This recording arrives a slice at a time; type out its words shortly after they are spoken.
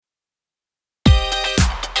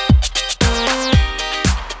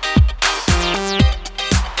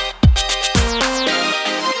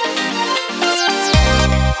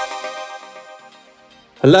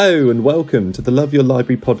Hello and welcome to the Love Your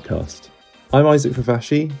Library podcast. I'm Isaac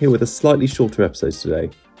Favashi, here with a slightly shorter episode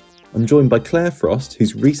today. I'm joined by Claire Frost,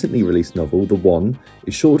 whose recently released novel, The One,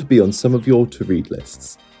 is sure to be on some of your to-read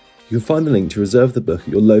lists. You can find the link to reserve the book at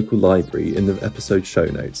your local library in the episode show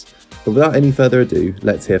notes. But without any further ado,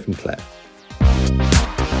 let's hear from Claire.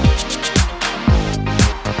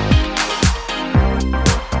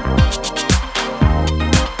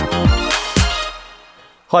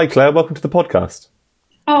 Hi Claire, welcome to the podcast.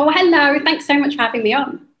 Oh, hello. Thanks so much for having me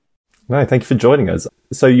on. No, thank you for joining us.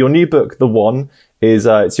 So your new book, The One, is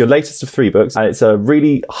it's your latest of 3 books, and it's a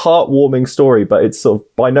really heartwarming story, but it's sort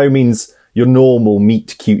of by no means your normal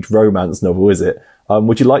meet-cute romance novel, is it?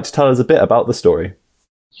 Would you like to tell us a bit about the story?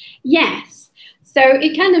 Yes. So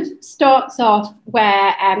it kind of starts off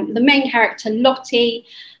where the main character, Lottie,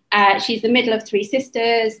 she's the middle of 3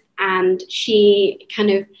 sisters, and she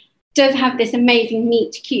kind of does have this amazing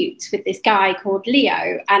meet cute with this guy called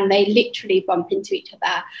Leo, and they literally bump into each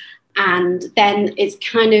other. And then it's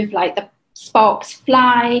kind of like the sparks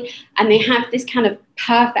fly, and they have this kind of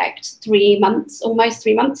perfect 3 months, almost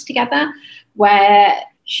 3 months together, where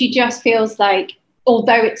she just feels like,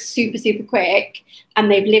 although it's super, super quick, and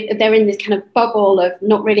they're in this kind of bubble of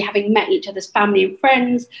not really having met each other's family and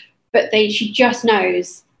friends, but she just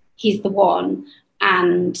knows he's the one.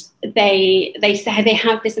 And they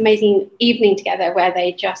have this amazing evening together where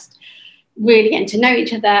they just really get to know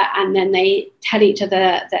each other, and then they tell each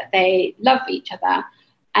other that they love each other.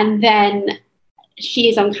 And then she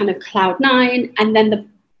is on kind of cloud 9, and then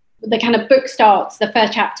the kind of book starts. The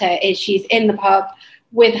first chapter is she's in the pub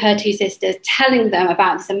with her 2 sisters, telling them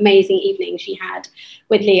about this amazing evening she had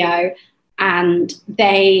with Leo. And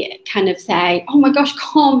they kind of say, oh my gosh,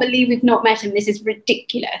 can't believe we've not met him. This is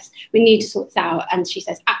ridiculous. We need to sort this out. And she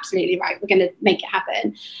says, absolutely right. We're going to make it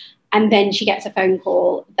happen. And then she gets a phone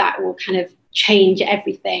call that will kind of change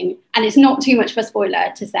everything. And it's not too much of a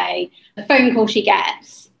spoiler to say the phone call she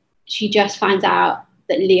gets, she just finds out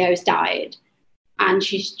that Leo's died. And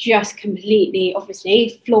she's just completely,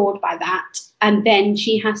 obviously, floored by that. And then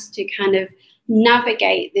she has to kind of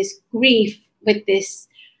navigate this grief with this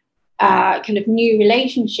kind of new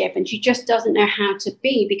relationship, and she just doesn't know how to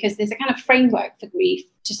be, because there's a kind of framework for grief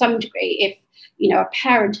to some degree if, a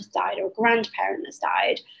parent has died or a grandparent has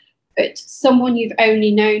died, but someone you've only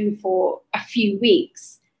known for a few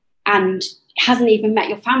weeks and hasn't even met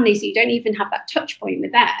your family, so you don't even have that touch point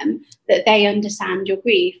with them that they understand your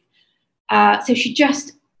grief. So she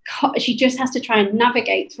just has to try and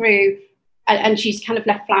navigate through. And she's kind of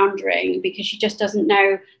left floundering because she just doesn't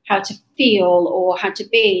know how to feel or how to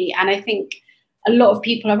be. And I think a lot of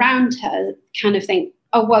people around her kind of think,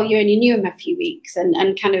 oh, well, you only knew him a few weeks,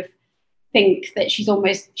 and kind of think that she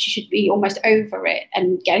should be almost over it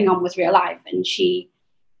and getting on with real life. And she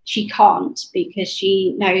can't, because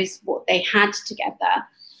she knows what they had together.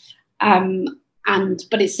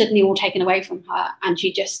 But it's suddenly all taken away from her, and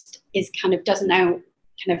she just doesn't know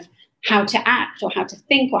kind of how to act or how to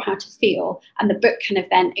think or how to feel. And the book kind of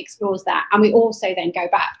then explores that. And we also then go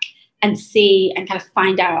back and see and kind of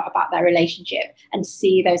find out about their relationship and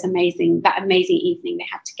see that amazing evening they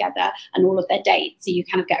had together and all of their dates. So you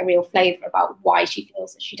kind of get a real flavour about why she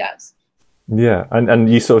feels as she does. Yeah,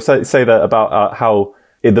 and you sort of say that about how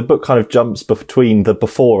the book kind of jumps between the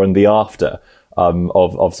before and the after.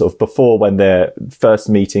 Of sort of before, when they're first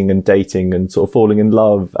meeting and dating and sort of falling in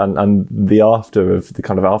love, and the after of the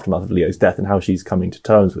kind of aftermath of Leo's death and how she's coming to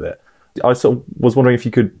terms with it. I sort of was wondering if you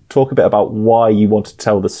could talk a bit about why you want to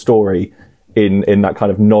tell the story in that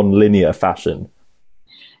kind of non-linear fashion.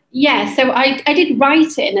 Yeah, so I did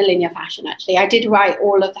write it in a linear fashion, actually. I did write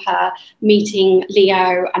all of her meeting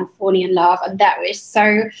Leo and falling in love, and that was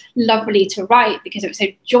so lovely to write because it was so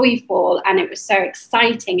joyful and it was so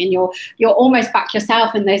exciting, and you're almost back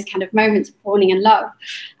yourself in those kind of moments of falling in love.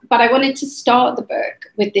 But I wanted to start the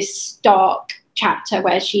book with this stark chapter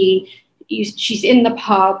where she's in the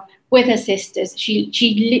pub with her sisters. She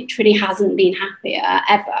literally hasn't been happier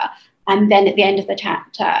ever. And then at the end of the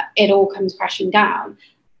chapter, it all comes crashing down.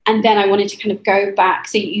 And then I wanted to kind of go back.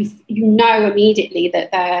 So you know immediately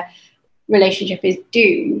that their relationship is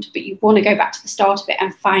doomed, but you want to go back to the start of it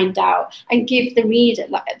and find out and give the reader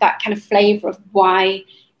that kind of flavour of why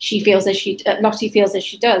she feels as Lottie feels as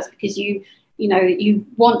she does, because you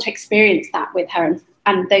want to experience that with her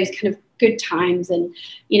and those kind of good times. And,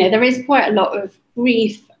 there is quite a lot of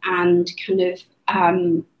grief and kind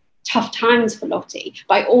of tough times for Lottie.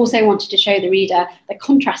 But I also wanted to show the reader the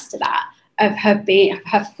contrast to that, of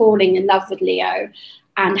her falling in love with Leo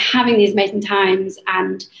and having these amazing times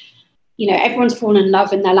and everyone's fallen in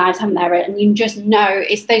love in their lives, haven't they? And you just know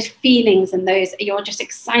it's those feelings and those, you're just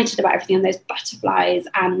excited about everything and those butterflies.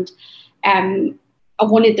 And I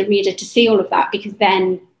wanted the reader to see all of that, because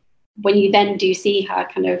then when you then do see her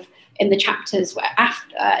kind of in the chapters where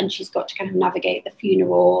after, and she's got to kind of navigate the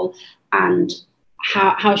funeral and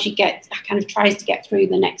how she tries to get through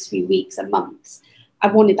the next few weeks and months, I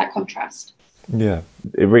wanted that contrast. Yeah,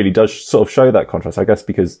 it really does sort of show that contrast, I guess,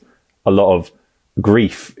 because a lot of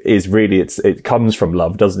grief is really, it comes from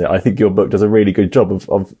love, doesn't it? I think your book does a really good job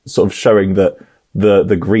of sort of showing that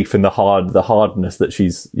the grief and the hardness that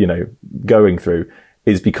she's, going through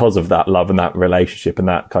is because of that love and that relationship and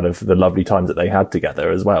that kind of the lovely times that they had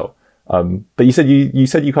together as well. But you said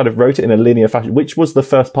you kind of wrote it in a linear fashion. Which was the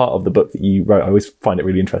first part of the book that you wrote? I always find it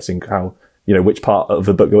really interesting how, which part of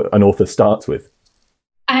the book an author starts with.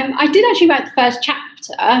 I did actually write the first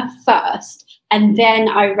chapter first, and then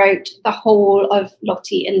I wrote the whole of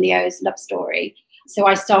Lottie and Leo's love story. So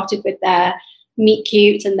I started with their meet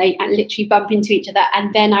cute and they literally bump into each other,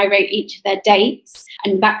 and then I wrote each of their dates,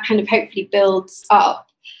 and that kind of hopefully builds up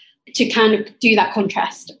to kind of do that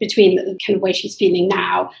contrast between the kind of way she's feeling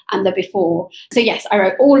now and the before. So yes, I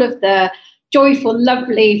wrote all of the joyful,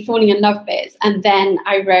 lovely, falling in love bits, and then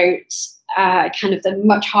I wrote kind of the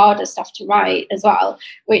much harder stuff to write as well,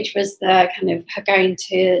 which was the kind of her going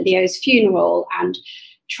to Leo's funeral and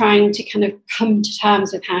trying to kind of come to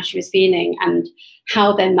terms with how she was feeling and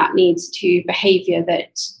how then that leads to behaviour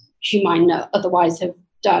that she might not otherwise have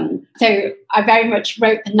done. So I very much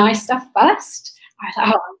wrote the nice stuff first. I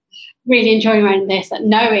thought, I'm really enjoying writing this,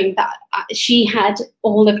 knowing that she had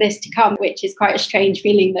all of this to come, which is quite a strange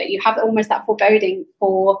feeling, that you have almost that foreboding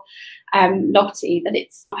for Lottie, that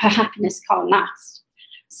it's her happiness can't last.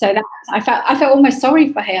 So that I felt almost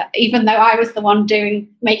sorry for her, even though I was the one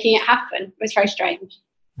making it happen. It was very strange.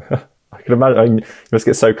 I can imagine. You must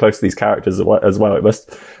get so close to these characters as well. It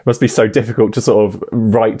must be so difficult to sort of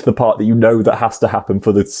write the part that has to happen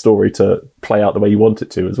for the story to play out the way you want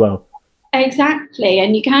it to as well. Exactly,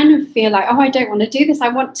 and you kind of feel like, I don't want to do this. I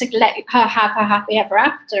want to let her have her happy ever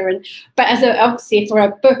after. But obviously for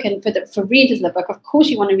a book and for readers of the book, of course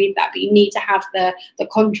you want to read that, but you need to have the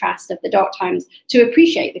contrast of the dark times to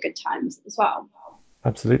appreciate the good times as well.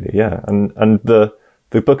 Absolutely, yeah, and the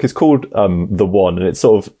book is called The One, and it's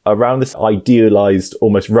sort of around this idealized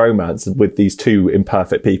almost romance with these two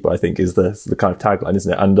imperfect people, I think is the kind of tagline,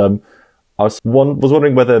 isn't it? And I was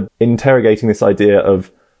wondering whether interrogating this idea of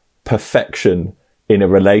perfection in a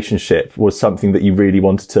relationship was something that you really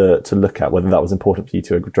wanted to look at, whether that was important for you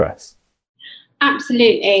to address.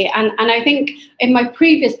 Absolutely, and I think in my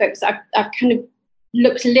previous books I've kind of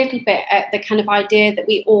looked a little bit at the kind of idea that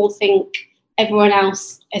we all think everyone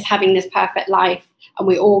else is having this perfect life, and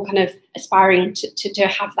we're all kind of aspiring to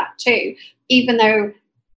have that too, even though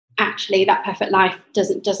actually that perfect life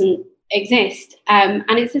doesn't exist. And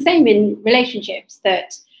it's the same in relationships,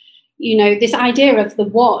 that this idea of the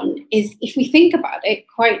one is, if we think about it,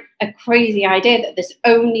 quite a crazy idea, that there's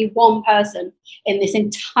only one person in this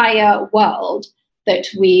entire world that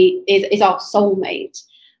is our soulmate.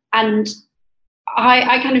 And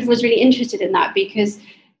I kind of was really interested in that, because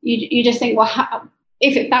you just think, well,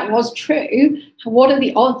 if that was true, what are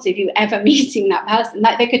the odds of you ever meeting that person?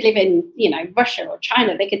 Like, they could live in, Russia or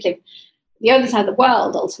China, they could live the other side of the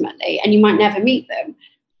world ultimately, and you might never meet them.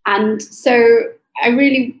 And so I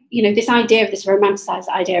really, this idea of this romanticized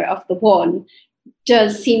idea of the one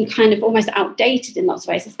does seem kind of almost outdated in lots of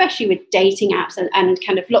ways, especially with dating apps and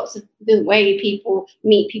kind of lots of the way people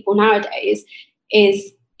meet people nowadays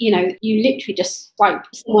is, you literally just swipe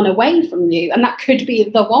someone away from you, and that could be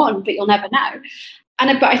the one, but you'll never know.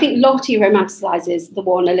 But I think Lottie romanticizes the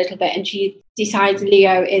one a little bit, and she decides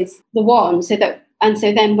Leo is the one. So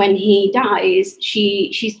then when he dies,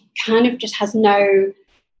 she's kind of just has no.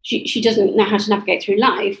 She doesn't know how to navigate through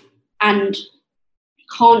life, and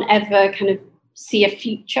can't ever kind of see a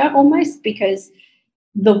future almost, because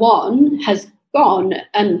the one has gone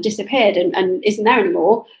and disappeared and isn't there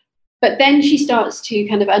anymore. But then she starts to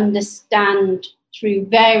kind of understand through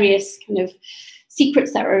various kind of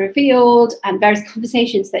secrets that are revealed and various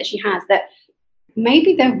conversations that she has, that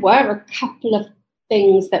maybe there were a couple of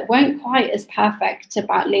things that weren't quite as perfect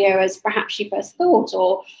about Leo as perhaps she first thought,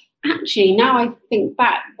 or actually, now I think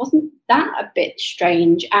back, wasn't that a bit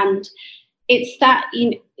strange? And it's that,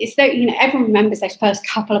 everyone remembers those first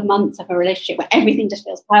couple of months of a relationship where everything just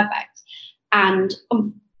feels perfect. And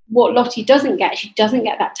what Lottie doesn't get, she doesn't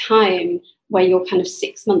get that time where you're kind of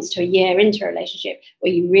 6 months to a year into a relationship,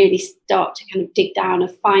 where you really start to kind of dig down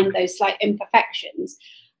and find those slight imperfections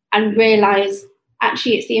and realize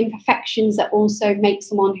actually it's the imperfections that also make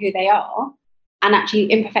someone who they are. And actually,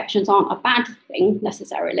 imperfections aren't a bad thing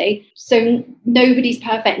necessarily. So nobody's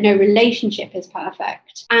perfect. No relationship is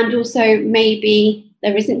perfect. And also, maybe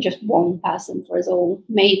there isn't just one person for us all.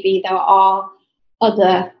 Maybe there are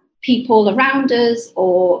other people around us,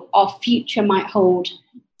 or our future might hold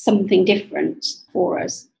something different for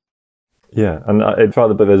us. Yeah, and I'd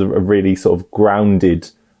rather, but there's a really sort of grounded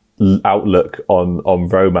outlook on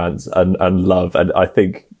romance and love, and I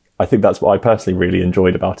think that's what I personally really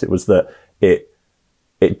enjoyed about it, was that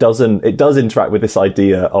it does interact with this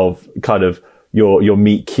idea of kind of your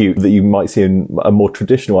meet cute that you might see in a more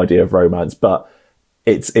traditional idea of romance, but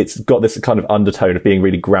it's got this kind of undertone of being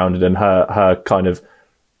really grounded, and her kind of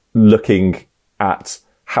looking at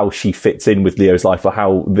how she fits in with Leo's life, or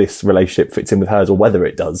how this relationship fits in with hers, or whether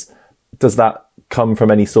it does. Does that come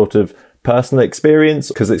from any sort of personal experience?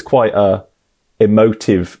 Because it's quite a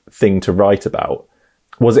emotive thing to write about.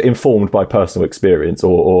 Was it informed by personal experience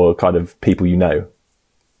or kind of people you know?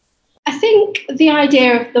 I think the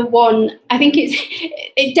idea of the one, I think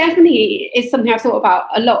it definitely is something I've thought about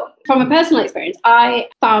a lot. From a personal experience, I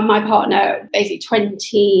found my partner basically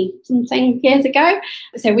 20-something years ago.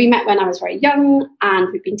 So we met when I was very young,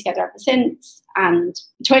 and we've been together ever since. And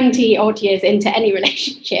 20 odd years into any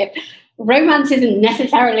relationship, romance isn't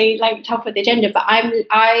necessarily like top of the agenda, but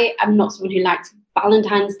I am not someone who likes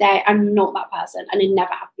Valentine's Day. I'm not that person, and I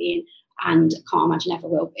never have been, and can't imagine ever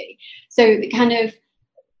will be. So the kind of,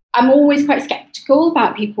 I'm always quite skeptical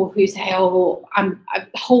about people who say, oh, I'm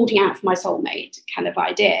holding out for my soulmate kind of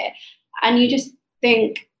idea. And you just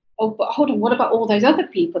think, oh, but hold on, what about all those other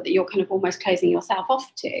people that you're kind of almost closing yourself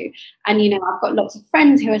off to? And, you know, I've got lots of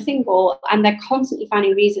friends who are single, and they're constantly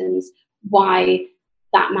finding reasons why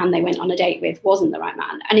that man they went on a date with wasn't the right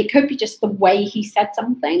man. And it could be just the way he said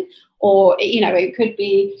something, or, you know, it could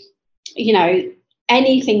be, you know,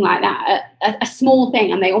 anything like that, a small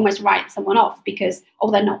thing, and they almost write someone off because, oh,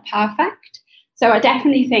 they're not perfect. So I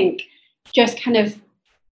definitely think just kind of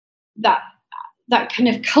that kind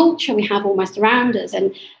of culture we have almost around us,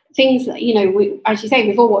 and things that, you know, as you say,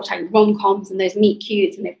 we've all watched like rom-coms and those meet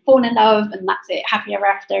cutes, and they've fallen in love, and that's it, happy ever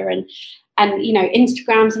after. And you know,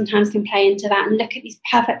 Instagram sometimes can play into that, and look at these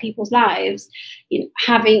perfect people's lives, you know,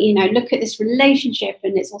 having, you know, look at this relationship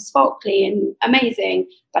and it's all sparkly and amazing,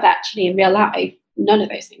 but actually in real life, none of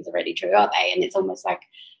those things are really true, are they? And it's almost like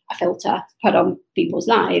a filter put on people's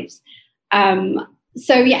lives.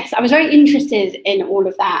 So yes, I was very interested in all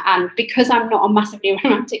of that, and because I'm not a massively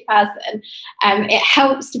romantic person, it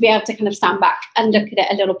helps to be able to kind of stand back and look at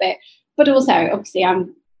it a little bit. But also, obviously,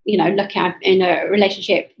 I'm, you know, looking at in a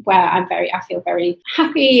relationship where I feel very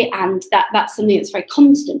happy, and that's something that's very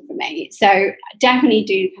constant for me. So I definitely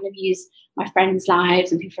do kind of use my friends'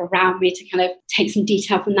 lives and people around me to kind of take some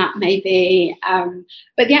detail from that, maybe.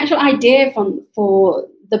 But the actual idea for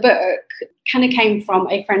the book kind of came from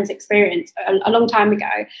a friend's experience a long time ago.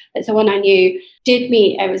 That someone I knew did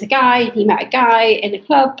meet. It was a guy. He met a guy in a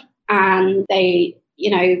club, and they, you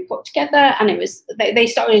know, got together, and it was they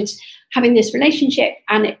started having this relationship.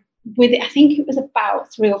 And I think it was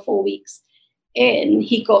about 3 or 4 weeks in,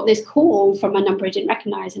 he got this call from a number he didn't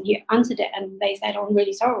recognise, and he answered it, and they said, "Oh, I'm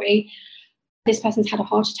really sorry. This person's had a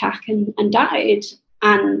heart attack and died."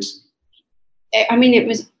 And I mean, it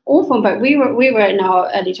was awful, but we were in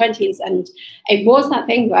our early 20s, and it was that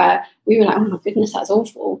thing where we were like, oh my goodness, that's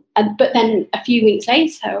awful. But then a few weeks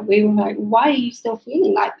later, we were like, why are you still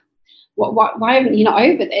feeling like, why haven't you not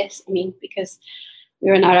over this? I mean, because we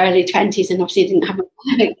were in our early 20s and obviously didn't have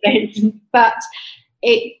a experience, but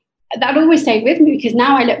that always stayed with me, because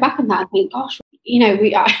now I look back on that and think, gosh, you know,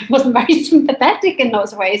 I wasn't very sympathetic in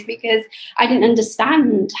lots of ways, because I didn't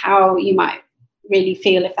understand how you might really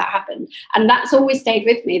feel if that happened. And that's always stayed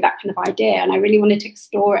with me, that kind of idea. And I really wanted to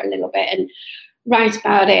explore it a little bit and write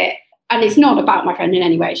about it. And it's not about my friend in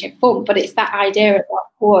any way, shape, or form, but it's that idea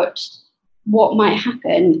about what might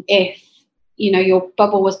happen if, you know, your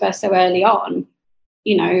bubble was burst so early on,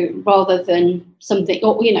 you know, rather than something,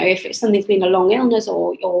 or, you know, if it's something's been a long illness,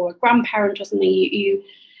 or you're a grandparent or something,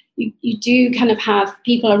 you do kind of have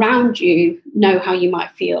people around you know how you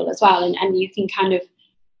might feel as well. And you can kind of,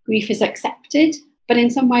 grief is accepted, but in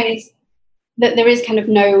some ways that there is kind of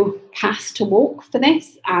no path to walk for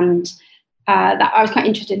this. And that I was quite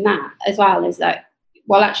interested in that as well, is that,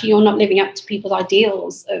 well, actually you're not living up to people's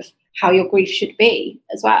ideals of how your grief should be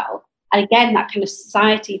as well. And again, that kind of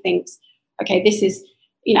society thinks, okay, this is,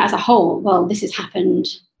 you know, as a whole, well, this has happened.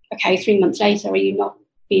 Okay, 3 months later, are you not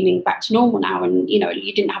feeling back to normal now? And, you know,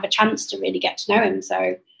 you didn't have a chance to really get to know him.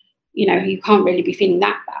 So, you know, you can't really be feeling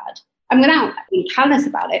that bad. And without being callous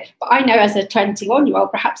about it, but I know as a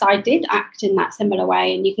 21-year-old, perhaps I did act in that similar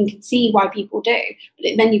way, and you can see why people do.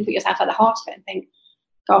 But then you put yourself at the heart of it and think,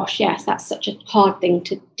 gosh, yes, that's such a hard thing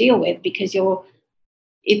to deal with, because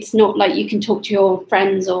it's not like you can talk to your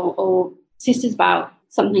friends or sisters about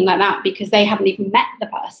something like that, because they haven't even met the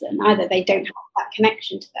person either. They don't have that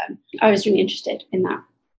connection to them. I was really interested in that.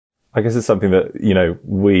 I guess it's something that,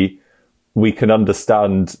 we can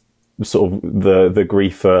understand sort of the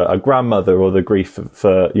grief for a grandmother or the grief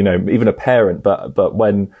for, even a parent. But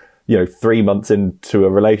when, 3 months into a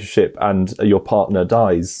relationship and your partner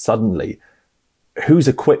dies suddenly, who's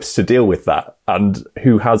equipped to deal with that? And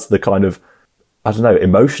who has the kind of,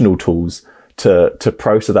 emotional tools to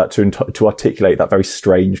process that, to articulate that very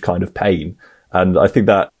strange kind of pain? And I think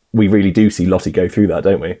that we really do see Lottie go through that,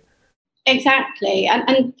 don't we? Exactly.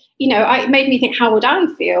 And it made me think, how would I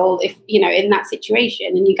feel if, in that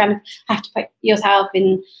situation? And you kind of have to put yourself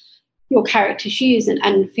in your character's shoes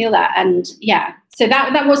and feel that. And yeah, so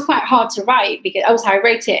that was quite hard to write, because also I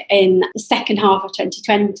wrote it in the second half of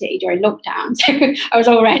 2020 during lockdown. So I was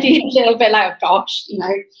already a little bit like, oh gosh,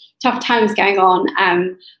 tough times going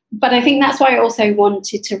on. But I think that's why I also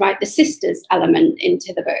wanted to write the sisters element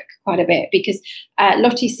into the book quite a bit, because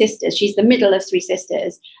Lottie's sisters, she's the middle of 3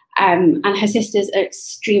 sisters. And her sisters are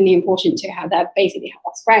extremely important to her. They're basically her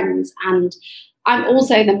best friends. And I'm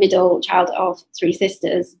also the middle child of 3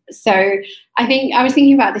 sisters. So I think I was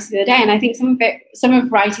thinking about this the other day, and I think some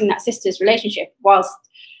of writing that sisters relationship, whilst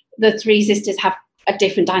the 3 sisters have a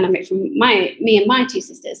different dynamic from me and my 2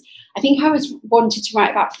 sisters, I think I wanted to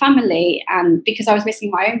write about family, and because I was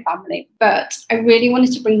missing my own family, but I really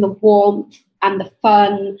wanted to bring the warmth and the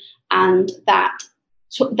fun and that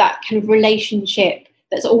kind of relationship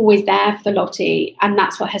that's always there for Lottie, and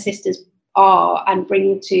that's what her sisters are and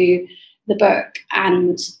bring to the book.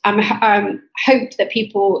 And I hope that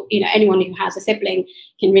people, anyone who has a sibling,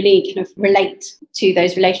 can really kind of relate to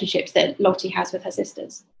those relationships that Lottie has with her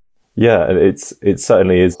sisters. Yeah, it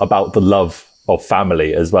certainly is about the love of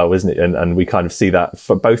family as well, isn't it? And we kind of see that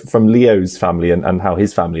both from Leo's family and how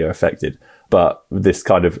his family are affected, but this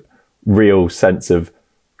kind of real sense of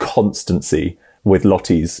constancy with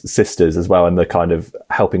Lottie's sisters as well, and the kind of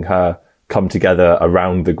helping her come together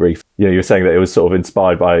around the grief. You were saying that it was sort of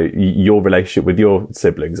inspired by your relationship with your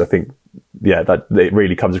siblings. I think, that it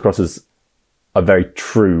really comes across as a very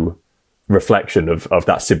true reflection of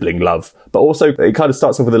that sibling love. But also it kind of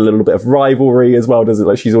starts off with a little bit of rivalry as well, does it?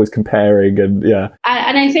 Like she's always comparing, and yeah.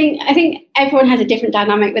 And I think everyone has a different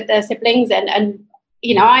dynamic with their siblings, and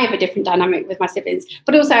I have a different dynamic with my siblings,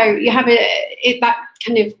 but also you have that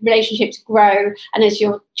kind of relationships grow, and as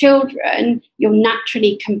your children, you're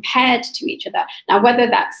naturally compared to each other. Now, whether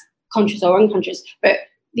that's conscious or unconscious, but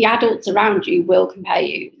the adults around you will compare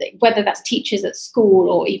you, whether that's teachers at school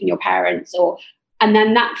or even your parents, and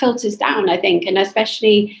then that filters down, I think, and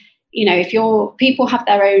especially, if people have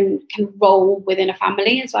their own kind of role within a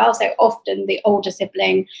family as well. So often the older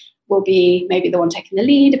sibling will be maybe the one taking the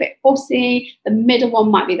lead, a bit bossy. The middle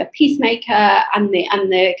one might be the peacemaker, and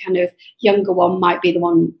the kind of younger one might be the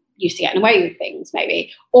one used to getting away with things,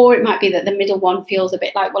 maybe. Or it might be that the middle one feels a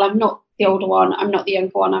bit like, well, I'm not the older one, I'm not the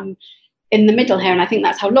younger one, I'm in the middle here. And I think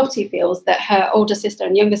that's how Lottie feels, that her older sister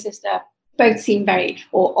and younger sister both seem very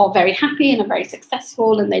happy and are very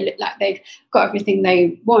successful, and they look like they've got everything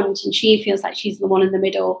they want, and she feels like she's the one in the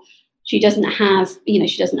middle. She doesn't have,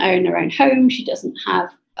 she doesn't own her own home, she doesn't have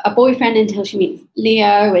a boyfriend until she meets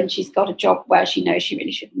Leo, and she's got a job where she knows she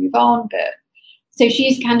really should move on. But so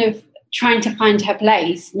she's kind of trying to find her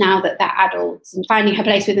place now that they're adults, and finding her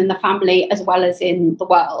place within the family as well as in the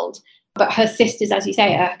world. But her sisters, as you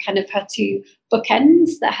say, are kind of her 2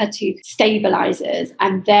 bookends, they're her 2 stabilizers,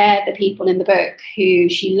 and they're the people in the book who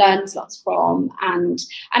she learns lots from. And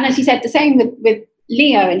as you said, the same with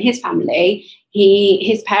Leo and his family.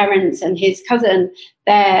 His parents and his cousin,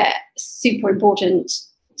 they're super important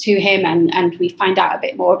to him, and we find out a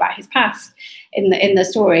bit more about his past in the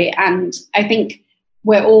story. And I think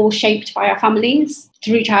we're all shaped by our families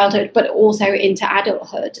through childhood, but also into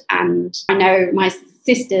adulthood. And I know my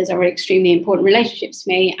sisters are extremely important relationships to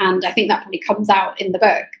me, and I think that probably comes out in the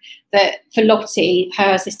book, that for Lottie,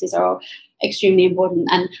 her sisters are extremely important.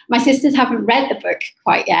 And my sisters haven't read the book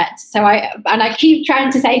quite yet, so I keep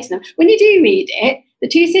trying to say to them, when you do read it, the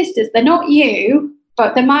 2 sisters, they're not you,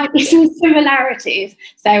 but there might be some similarities,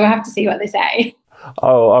 so we'll have to see what they say.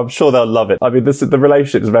 Oh, I'm sure they'll love it. I mean, the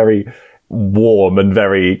relationship is very warm and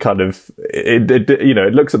very kind of,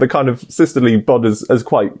 it looks at the kind of sisterly bond as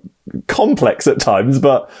quite complex at times,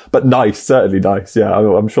 but nice, certainly nice. Yeah,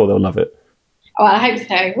 I'm sure they'll love it. Oh, I hope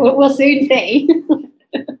so. We'll soon see.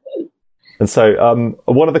 And so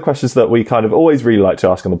one of the questions that we kind of always really like to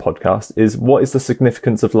ask on the podcast is, what is the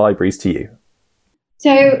significance of libraries to you?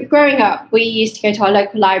 So growing up, we used to go to our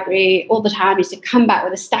local library all the time. We used to come back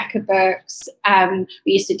with a stack of books.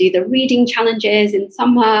 We used to do the reading challenges in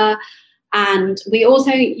summer. And we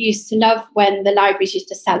also used to love when the libraries used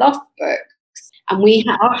to sell off books. And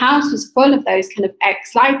our house was full of those kind of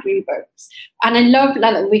ex-library books. And I love,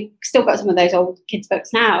 like, we still got some of those old kids'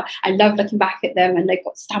 books now. I love looking back at them, and they've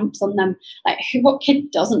got stamps on them. Like, what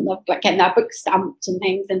kid doesn't love, like, getting their books stamped and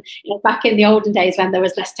things? And back in the olden days when there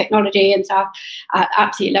was less technology and stuff, I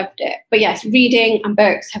absolutely loved it. But yes, reading and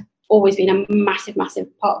books have always been a massive, massive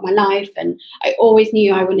part of my life. And I always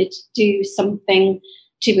knew I wanted to do something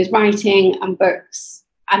to do with writing and books.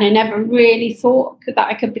 And I never really thought that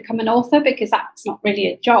I could become an author, because that's not really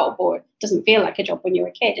a job, or it doesn't feel like a job when you're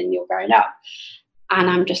a kid and you're growing up. And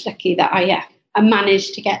I'm just lucky that I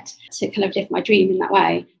managed to get to kind of live my dream in that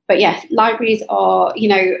way. But yes, libraries are,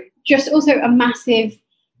 just also a massive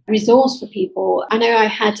resource for people. I know I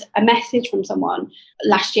had a message from someone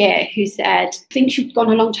last year who said, I think she'd gone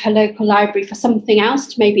along to her local library for something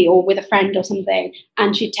else, maybe, or with a friend or something,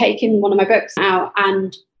 and she'd taken one of my books out,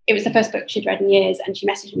 and it was the first book she'd read in years, and she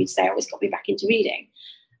messaged me to say, "Always got me back into reading."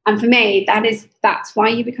 And for me, that's why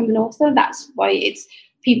you become an author. That's why it's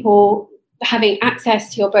people having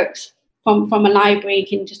access to your books from a library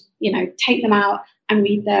can just, take them out and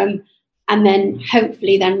read them, and then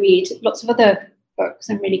hopefully then read lots of other books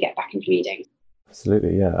and really get back into reading.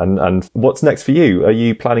 Absolutely, yeah. And what's next for you? Are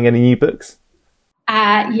you planning any new books?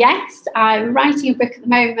 Yes, I'm writing a book at the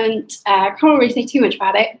moment. I can't really say too much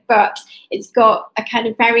about it, but it's got a kind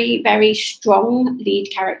of very, very strong lead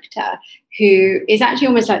character who is actually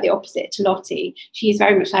almost like the opposite to Lottie. She's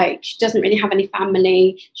very much like, she doesn't really have any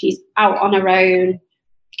family. She's out on her own,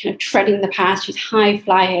 kind of treading the path. She's high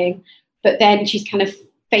flying, but then she's kind of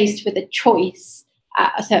faced with a choice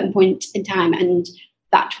at a certain point in time, and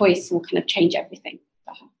that choice will kind of change everything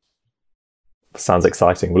for her. Sounds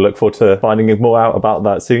exciting. We'll look forward to finding more out about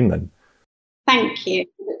that soon then. Thank you.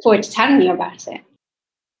 Look forward to telling you about it.